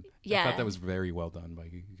head, and I Yeah. thought that was very well done by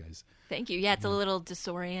you guys. Thank you. Yeah, it's a little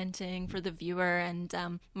disorienting for the viewer, and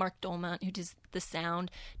Mark Dolmont, who does the sound,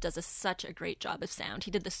 does such a great job of sound.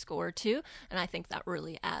 He did the score too, and I think that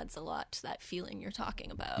really adds a lot to that feeling you're talking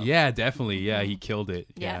about. Yeah, definitely. Yeah, he killed it.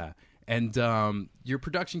 Yeah. Yeah. And your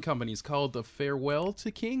production company is called The Farewell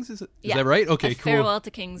to Kings. Is Yeah. that right? Okay, A cool. Farewell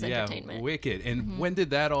to Kings Yeah, Entertainment. wicked. And when did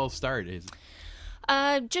that all start?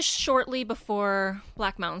 Just shortly before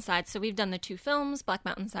Black Mountainside. So we've done the 2 films, Black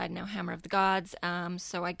Mountainside, now Hammer of the Gods.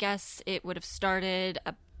 So I guess it would have started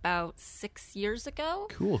about 6 years ago.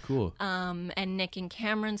 Cool. And Nick and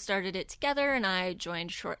Cameron started it together, and I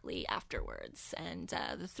joined shortly afterwards. And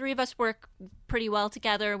the 3 of us work pretty well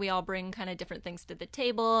together. We all bring kind of different things to the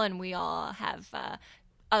table, and we all have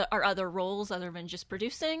our other roles other than just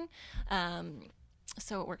producing.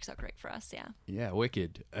 So it works out great for us, yeah. Yeah,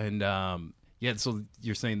 wicked. And yeah, so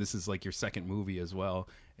you're saying this is like your second movie as well.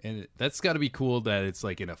 And that's got to be cool that it's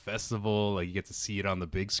like in a festival, like you get to see it on the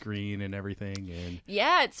big screen and everything. And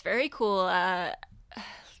Yeah, it's very cool.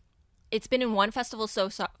 It's been in one festival so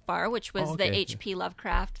far, which was the H.P.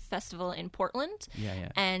 Lovecraft Festival in Portland. Yeah.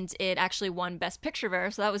 And it actually won Best Picture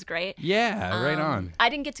there, so that was great. Yeah, right on. I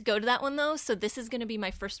didn't get to go to that one, though, so this is going to be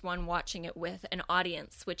my first one watching it with an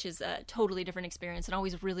audience, which is a totally different experience and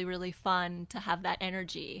always really, really fun to have that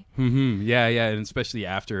energy. Mm-hmm. Yeah, and especially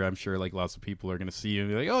after, I'm sure like lots of people are going to see you and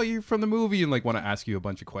be like, oh, you're from the movie, and like want to ask you a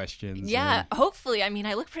bunch of questions. Yeah, hopefully. I mean,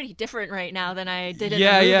 I look pretty different right now than I did in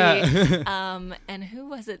the movie. Yeah. And who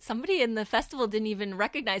was it? Somebody in the festival didn't even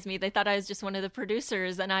recognize me. They thought I was just one of the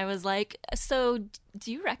producers, and I was like, so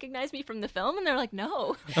do you recognize me from the film? And they're like,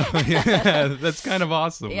 no. Yeah, that's kind of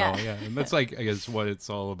awesome. Yeah. Though. Yeah, and that's like, I guess, what it's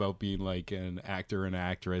all about, being like an actor and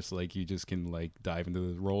actress. Like you just can like dive into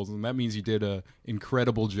the roles, and that means you did a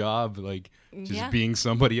incredible job, like just being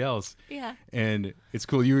somebody else. Yeah. And it's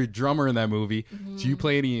cool. You were a drummer in that movie. Do you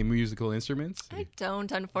play any musical instruments? I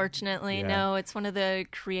don't, unfortunately. Yeah. No, it's one of the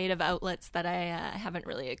creative outlets that I haven't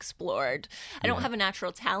really explored. I don't have a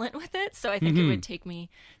natural talent with it, so I think it would take me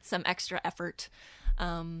some extra effort.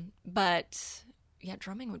 But yeah,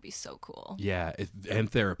 drumming would be so cool. Yeah, and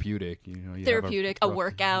therapeutic. You know, you Therapeutic, a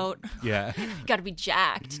workout. Yeah. Got to be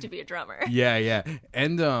jacked to be a drummer. Yeah,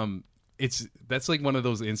 and that's like one of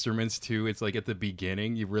those instruments too. It's like at the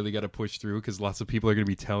beginning you really got to push through because lots of people are going to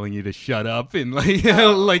be telling you to shut up and like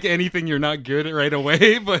like anything you're not good at right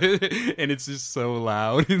away, but and it's just so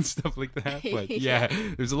loud and stuff like that. But yeah,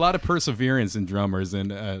 there's a lot of perseverance in drummers,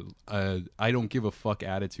 and I don't give a fuck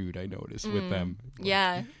attitude I notice with them.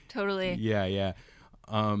 Yeah, totally. Yeah.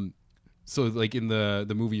 So like in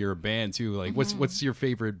the movie, you're a band too. Like what's your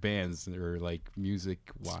favorite bands, or like music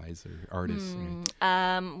wise, or artists?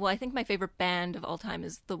 Well, I think my favorite band of all time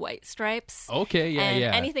is the White Stripes. Okay, yeah, and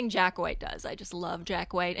yeah. anything Jack White does, I just love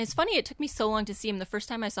Jack White. And it's funny, it took me so long to see him. The first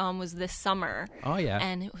time I saw him was this summer. Oh yeah.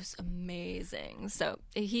 And it was amazing. So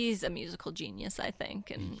he's a musical genius, I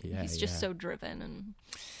think, and he's just so driven, and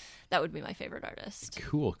that would be my favorite artist.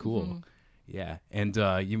 Cool. Yeah, and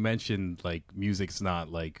you mentioned like music's not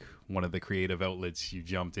like one of the creative outlets you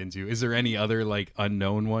jumped into. Is there any other like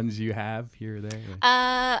unknown ones you have here or there?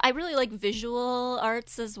 I really like visual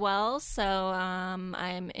arts as well. So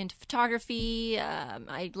I'm into photography.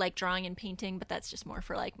 I like drawing and painting, but that's just more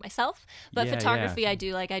for like myself. But photography, I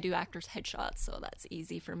do actors' headshots, so that's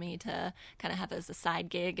easy for me to kind of have as a side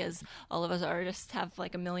gig, as all of us artists have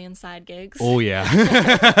like a million side gigs. Oh yeah,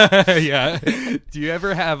 yeah. Do you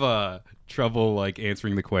ever have trouble like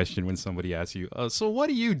answering the question when somebody asks you, so what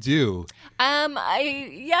do you do?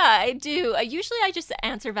 I do. Usually I just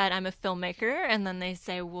answer that I'm a filmmaker, and then they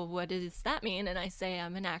say, well, what does that mean? And I say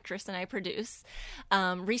I'm an actress and I produce.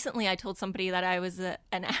 Recently I told somebody that I was an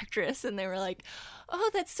actress, and they were like, oh,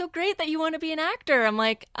 that's so great that you want to be an actor. I'm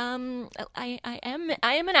like, I am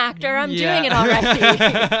an actor. I'm doing it already.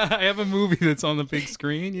 I have a movie that's on the big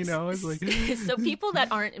screen, you know. It's like so people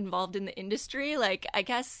that aren't involved in the industry, like, I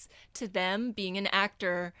guess to them being an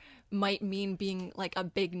actor might mean being like a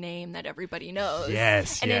big name that everybody knows.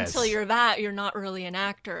 Yes. And until you're that, you're not really an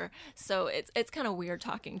actor. So it's kind of weird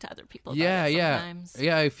talking to other people about it sometimes.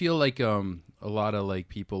 Yeah, I feel like a lot of like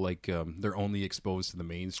people like they're only exposed to the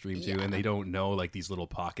mainstream too, and they don't know like these little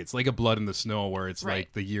pockets, like a Blood in the Snow, where it's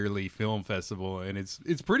like the yearly film festival, and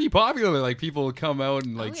it's pretty popular. Like people come out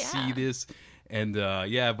and like see this. And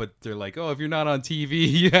but they're like, oh, if you're not on TV,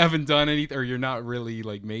 you haven't done anything, or you're not really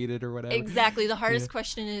like made it or whatever. Exactly. The hardest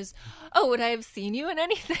question is, oh, would I have seen you in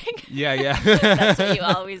anything? Yeah. That's what you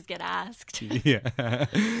always get asked. Yeah.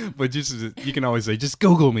 But just you can always say, just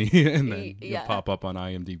Google me, and then you'll pop up on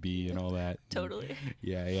IMDb and all that. Totally.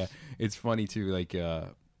 Yeah. It's funny too. Like I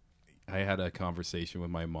had a conversation with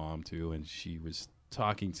my mom too, and she was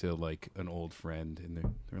talking to like an old friend, and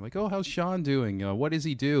they're like, oh, how's Sean doing? What does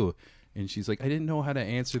he do? And she's like, I didn't know how to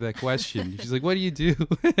answer that question. She's like, what do you do?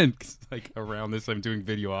 And like around this, I'm doing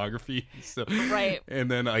videography. So, right.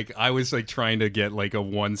 And then like I was like trying to get like a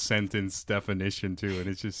 1 sentence definition too, and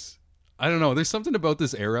it's just I don't know. There's something about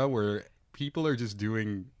this era where people are just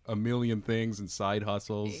doing a million things and side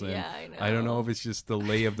hustles. And Yeah, I know. I don't know if it's just the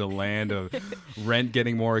lay of the land of rent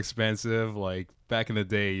getting more expensive. Like back in the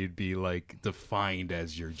day, you'd be like defined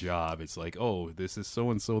as your job. It's like, oh, this is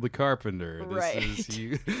so-and-so the carpenter. This Right. is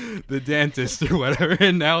you, the dentist or whatever.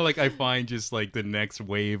 And now like I find just like the next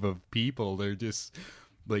wave of people, they're just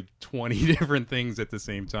like 20 different things at the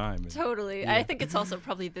same time. Totally. I think it's also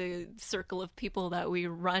probably the circle of people that we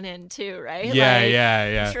run into, right? Yeah, Like,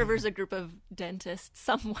 yeah. I'm sure there's a group of dentists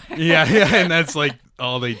somewhere. Yeah, and that's like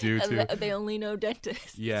all they do too. They only know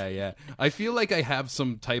dentists. Yeah. I feel like I have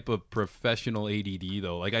some type of professional ADD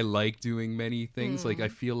though. Like I like doing many things. Like I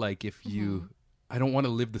feel like if you, I don't want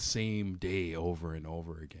to live the same day over and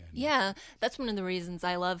over again. Yeah, that's one of the reasons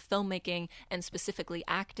I love filmmaking and specifically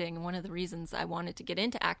acting. One of the reasons I wanted to get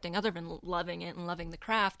into acting, other than loving it and loving the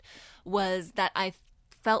craft, was that I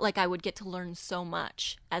felt like I would get to learn so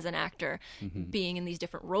much as an actor. Being in these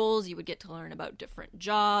different roles, you would get to learn about different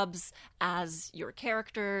jobs as your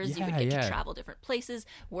characters. You would get to travel different places,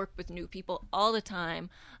 work with new people all the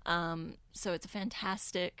time. So it's a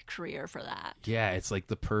fantastic career for that. Yeah, it's like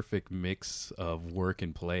the perfect mix of work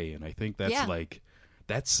and play, and I think that's like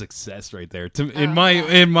that's success right there. In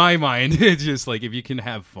my mind, it's just like if you can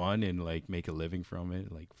have fun and like make a living from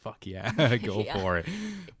it, like fuck yeah, go for it.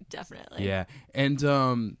 Definitely. Yeah,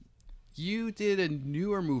 and you did a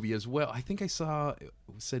newer movie as well. I think I saw it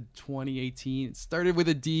said 2018. It started with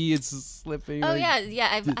a D. It's slipping. Oh, like,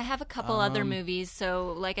 yeah. I have a couple other movies.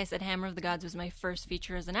 So, like I said, Hammer of the Gods was my first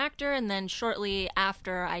feature as an actor. And then shortly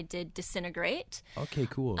after, I did Disintegrate, Okay,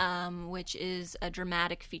 cool. which is a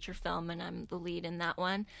dramatic feature film. And I'm the lead in that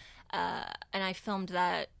one. And I filmed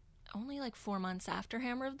that only like 4 months after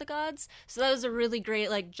Hammer of the Gods. So that was a really great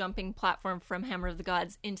like jumping platform from Hammer of the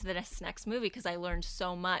Gods into the next movie because I learned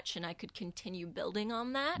so much and I could continue building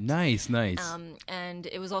on that. Nice. And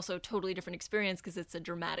it was also a totally different experience because it's a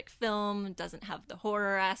dramatic film, it doesn't have the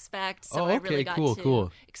horror aspect. So I really got to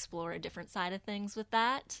explore a different side of things with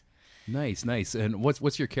that. Nice. And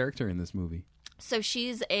what's your character in this movie? So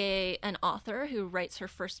she's an author who writes her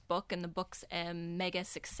first book, and the book's a mega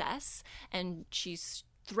success, and she's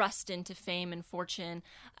thrust into fame and fortune,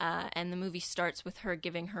 and the movie starts with her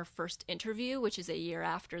giving her first interview, which is a year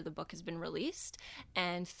after the book has been released.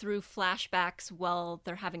 And through flashbacks while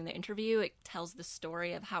they're having the interview, it tells the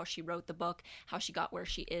story of how she wrote the book, how she got where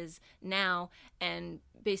she is now, and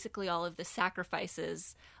basically all of the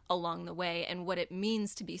sacrifices along the way and what it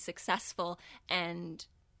means to be successful and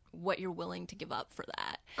what you're willing to give up for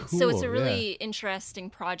that. Cool, so it's a really interesting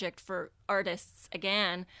project for artists,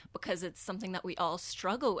 again, because it's something that we all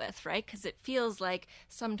struggle with, right? Because it feels like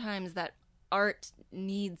sometimes that art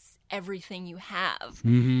needs everything you have.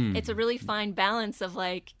 It's a really fine balance of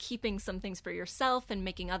like keeping some things for yourself and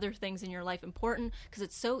making other things in your life important, because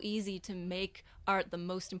it's so easy to make art the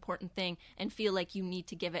most important thing and feel like you need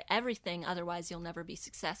to give it everything, otherwise you'll never be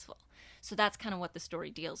successful. So that's kind of what the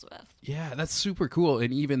story deals with. Yeah, that's super cool.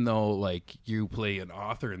 And even though like you play an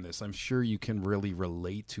author in this, I'm sure you can really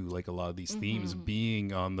relate to like a lot of these themes,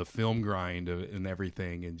 being on the film grind and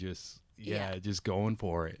everything, and just just going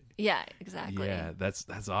for it. Yeah, exactly. Yeah,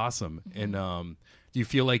 that's awesome. And do you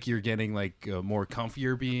feel like you're getting like more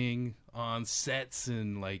comfier being on sets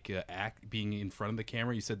and like being in front of the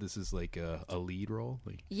camera? You said this is like a lead role.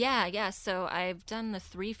 Like, yeah. So I've done the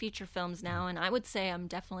 3 feature films now, and I would say I'm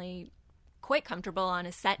definitely quite comfortable on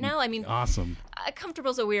a set now. I mean, awesome. Comfortable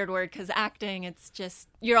is a weird word because acting, it's just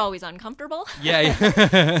you're always uncomfortable. Yeah.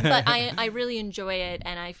 But I really enjoy it,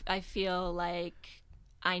 and I feel like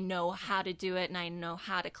I know how to do it, and I know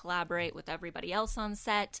how to collaborate with everybody else on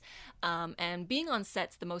set. And being on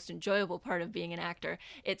set's the most enjoyable part of being an actor.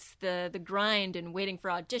 It's the grind and waiting for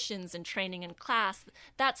auditions and training in class.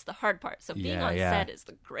 That's the hard part. So being on set is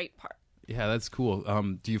the great part. Yeah, that's cool.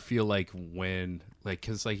 Do you feel like when, like,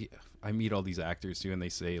 because like I meet all these actors too, and they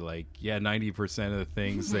say like, 90% of the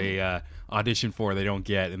things they audition for, they don't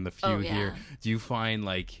get in the few here. Do you find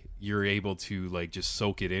like you're able to like just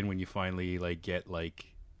soak it in when you finally like get like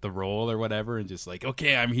the role or whatever, and just like,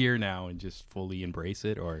 okay, I'm here now, and just fully embrace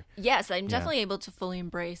it? Or yes, I'm definitely able to fully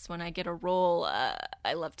embrace when I get a role.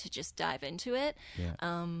 I love to just dive into it.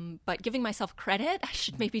 But giving myself credit, I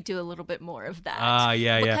should maybe do a little bit more of that.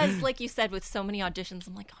 Because like you said, with so many auditions,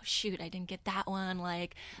 I'm like, oh shoot, I didn't get that one,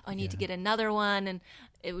 like I need to get another one. And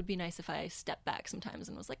it would be nice if I stepped back sometimes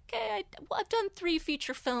and was like, okay, I've done 3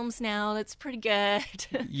 feature films now, that's pretty good.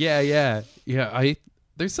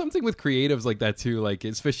 There's something with creatives like that too, like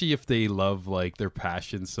especially if they love like their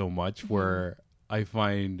passion so much, where I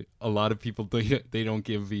find a lot of people they don't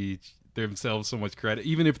give themselves so much credit,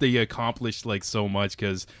 even if they accomplish like so much.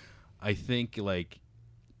 Because I think like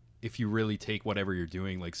if you really take whatever you're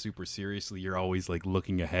doing like super seriously, you're always like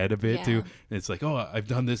looking ahead a bit too. And it's like, oh, I've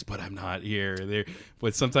done this, but I'm not here or there.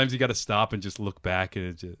 But sometimes you got to stop and just look back, and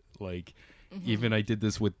it's just like, even I did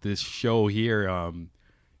this with this show here.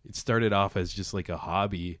 It started off as just like a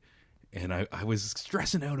hobby, and I was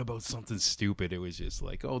stressing out about something stupid. It was just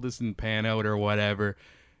like, oh, this didn't pan out or whatever.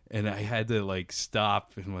 And I had to like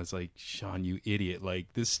stop and was like, Sean, you idiot.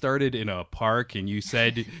 Like, this started in a park, and you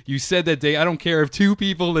said that day, I don't care if 2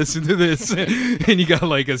 people listen to this. And you got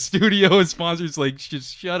like a studio and sponsors, like,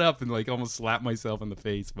 just shut up, and like almost slap myself in the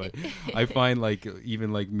face. But I find like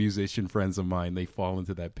even like musician friends of mine, they fall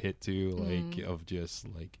into that pit too, like of just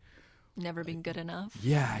like, never been good enough.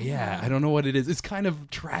 Yeah. I don't know what it is. It's kind of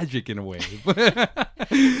tragic in a way.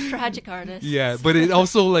 Tragic artist. Yeah, but it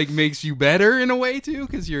also like makes you better in a way too,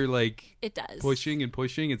 because you're like it does pushing and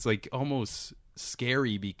pushing. It's like almost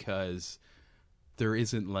scary because there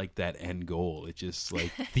isn't like that end goal. It's just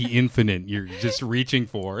like the infinite you're just reaching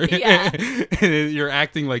for. Yeah. And you're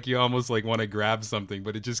acting like you almost like want to grab something,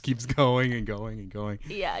 but it just keeps going and going and going.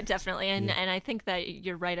 Yeah, definitely. And I think that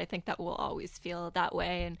you're right. I think that we'll always feel that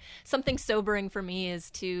way. And something sobering for me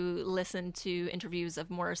is to listen to interviews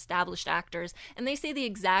of more established actors, and they say the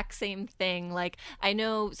exact same thing. Like, I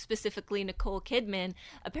know specifically Nicole Kidman,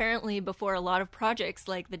 apparently before a lot of projects,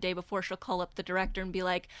 like the day before, she'll call up the director and be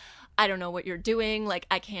like, I don't know what you're doing. Like,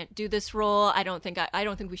 I can't do this role. I don't think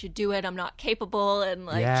we should do it. I'm not capable. And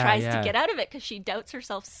like tries to get out of it because she doubts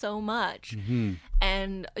herself so much.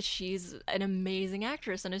 And she's an amazing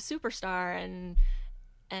actress and a superstar.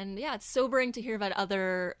 And yeah, it's sobering to hear about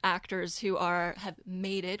other actors who have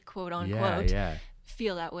made it, quote unquote,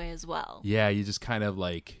 feel that way as well. Yeah, you just kind of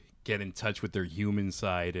like get in touch with their human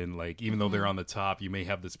side, and like even though they're on the top, you may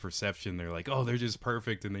have this perception they're like, oh, they're just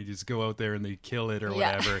perfect and they just go out there and they kill it or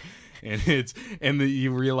whatever. And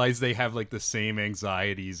you realize they have like the same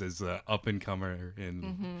anxieties as a up and comer,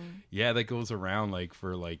 and that goes around like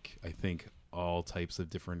for like I think all types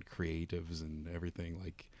of different creatives and everything.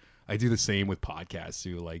 Like I do the same with podcasts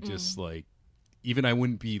too, like just like even I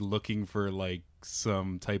wouldn't be looking for like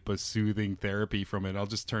some type of soothing therapy from it. I'll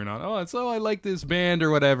just turn on, I like this band or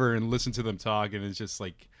whatever, and listen to them talk, and it's just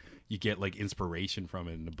like you get like inspiration from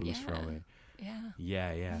it and a boost from it.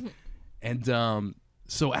 Yeah. And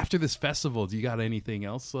so after this festival, do you got anything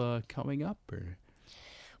else coming up? Or?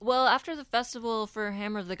 Well, after the festival for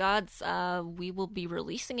Hammer of the Gods, we will be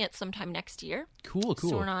releasing it sometime next year. Cool.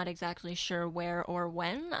 So we're not exactly sure where or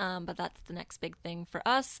when, but that's the next big thing for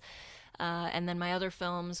us. And then my other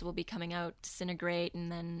films will be coming out, Disintegrate,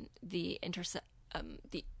 and then the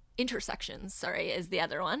Intersections, is the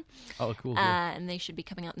other one. Oh, cool. And they should be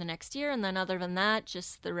coming out in the next year. And then other than that,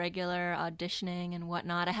 just the regular auditioning and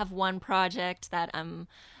whatnot. I have one project that I'm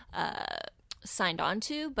signed on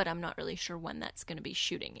to, but I'm not really sure when that's going to be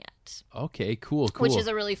shooting yet. Okay, cool. Which is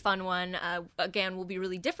a really fun one. Again, will be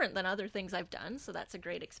really different than other things I've done, so that's a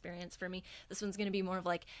great experience for me. This one's going to be more of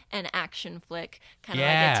like an action flick, kind of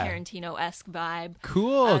like a Tarantino-esque vibe.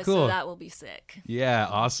 Cool. So that will be sick. Yeah,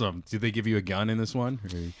 awesome. Did they give you a gun in this one?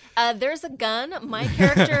 There's a gun. My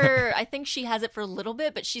character, I think she has it for a little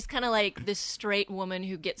bit, but she's kind of like this straight woman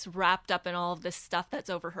who gets wrapped up in all of this stuff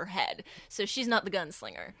that's over her head. So she's not the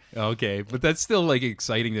gunslinger. Okay, but that's still like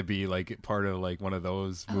exciting to be like part of like one of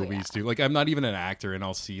those movies too. Like I'm not even an actor, and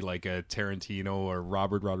I'll see like a Tarantino or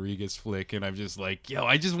Robert Rodriguez flick, and I'm just like, yo,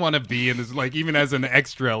 I just want to be in this. Like even as an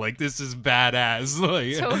extra, like this is badass.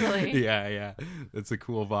 Like, totally. Yeah, that's a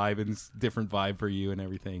cool vibe and it's different vibe for you and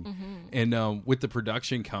everything. And with the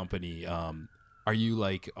production company, are you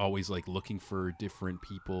like always like looking for different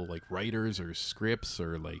people, like writers or scripts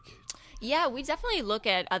or like? Yeah, we definitely look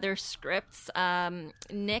at other scripts.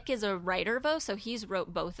 Nick is a writer, though, so he's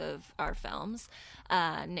wrote both of our films.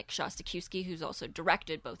 Nick Shostakovsky, who's also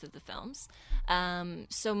directed both of the films.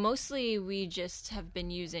 So mostly we just have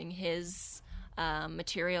been using his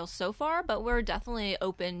material so far, but we're definitely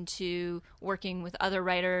open to working with other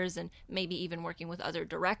writers and maybe even working with other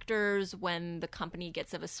directors when the company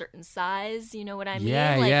gets of a certain size, you know what I mean?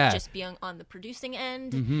 Just being on the producing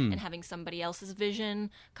end and having somebody else's vision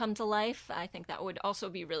come to life. I think that would also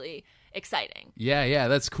be really exciting. Yeah,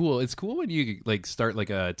 that's cool. It's cool when you like start like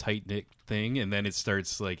a tight-knit thing and then it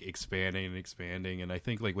starts like expanding, and I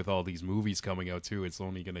think like with all these movies coming out too, it's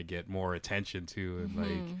only going to get more attention too, and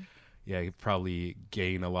like you probably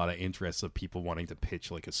gain a lot of interest of people wanting to pitch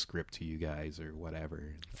like a script to you guys or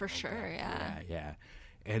whatever. For sure, yeah.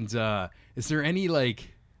 And is there any like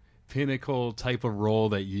pinnacle type of role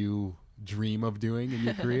that you dream of doing in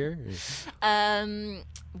your career?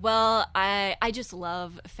 Well, I just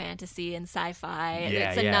love fantasy and sci-fi. Yeah,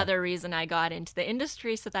 It's another reason I got into the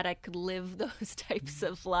industry, so that I could live those types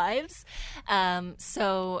of lives.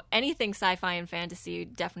 So anything sci-fi and fantasy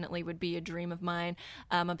definitely would be a dream of mine.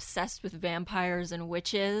 I'm obsessed with vampires and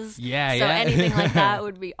witches. Yeah, so yeah. anything like that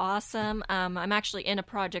would be awesome. I'm actually in a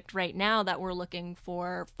project right now that we're looking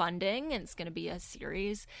for funding, and it's going to be a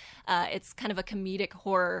series. It's kind of a comedic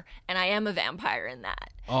horror, and I am a vampire in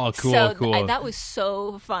that. Oh, cool, So cool. that was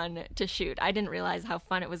so fun to shoot. I didn't realize how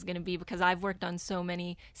fun it was going to be because I've worked on so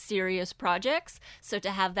many serious projects. So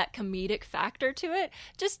to have that comedic factor to it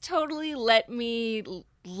just totally let me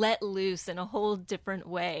let loose in a whole different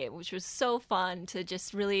way, which was so fun to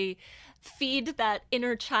just really feed that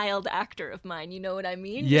inner child actor of mine. You know what I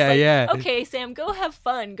mean? Yeah, Just like, yeah. Okay, Sam, go have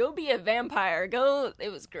fun. Go be a vampire. Go. It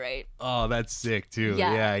was great. Oh, that's sick too.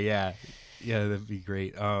 Yeah. Yeah, that'd be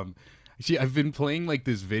great. See, I've been playing like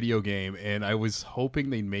this video game, and I was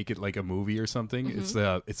hoping they'd make it like a movie or something.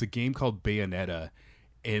 Mm-hmm. It's a game called Bayonetta,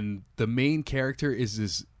 and the main character is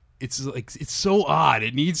this. It's so odd.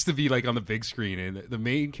 It needs to be like on the big screen, and the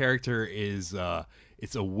main character is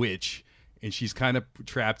it's a witch, and she's kind of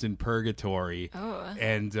trapped in purgatory,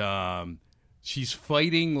 and she's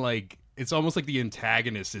fighting like. It's almost like the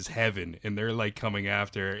antagonist is heaven, and they're like coming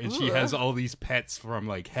after her, and she has all these pets from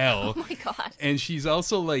like hell. Oh my God. And she's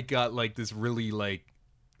also like got like this really like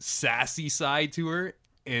sassy side to her,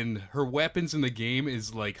 and her weapons in the game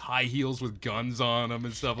is like high heels with guns on them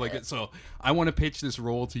and stuff like that. So I want to pitch this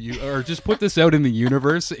role to you, or just put this out in the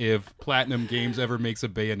universe. If Platinum Games ever makes a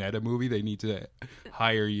Bayonetta movie, they need to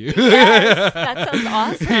hire you. Yes, that sounds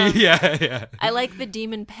awesome. yeah. I like the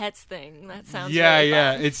demon pets thing. That sounds Yeah, really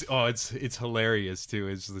yeah. fun. It's hilarious too.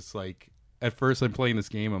 It's just like at first I'm playing this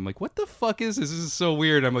game, I'm like, what the fuck is this? This is so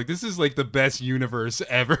weird. I'm like, this is like the best universe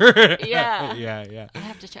ever. Yeah. yeah. I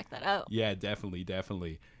have to check that out. Yeah,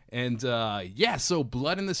 definitely. And so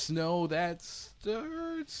Blood in the Snow, that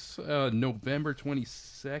starts November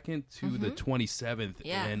 22nd to the 27th.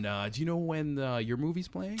 Yeah. And do you know when your movie's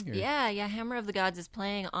playing? Or? Yeah, Hammer of the Gods is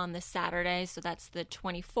playing on this Saturday, so that's the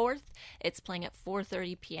 24th. It's playing at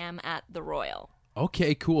 4:30 p.m. at the Royal.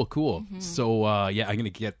 Okay, cool. So, I'm going to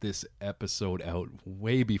get this episode out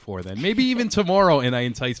way before then. Maybe even tomorrow, and I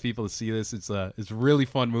entice people to see this. It's a really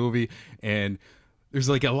fun movie, and there's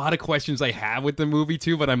like a lot of questions I have with the movie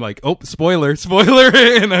too, but I'm like, oh, spoiler,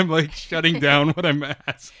 and I'm like shutting down what I'm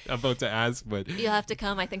about to ask. But You'll have to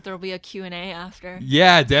come. I think there will be a Q&A after.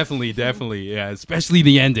 yeah, definitely. Yeah, especially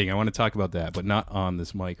the ending. I want to talk about that, but not on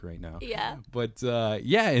this mic right now. Yeah. But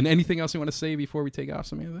and anything else you want to say before we take off,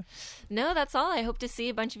 Samantha? No, that's all. I hope to see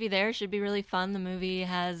a bunch of you there. It should be really fun. The movie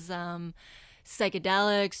has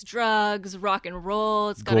psychedelics, drugs, rock and roll.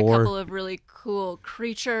 It's got Gore. a couple of really cool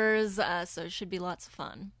creatures, so it should be lots of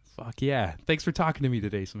fun. Fuck yeah. Thanks for talking to me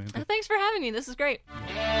today, Samantha. Thanks for having me. This is great.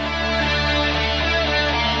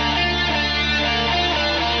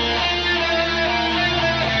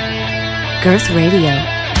 Girth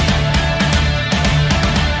Radio.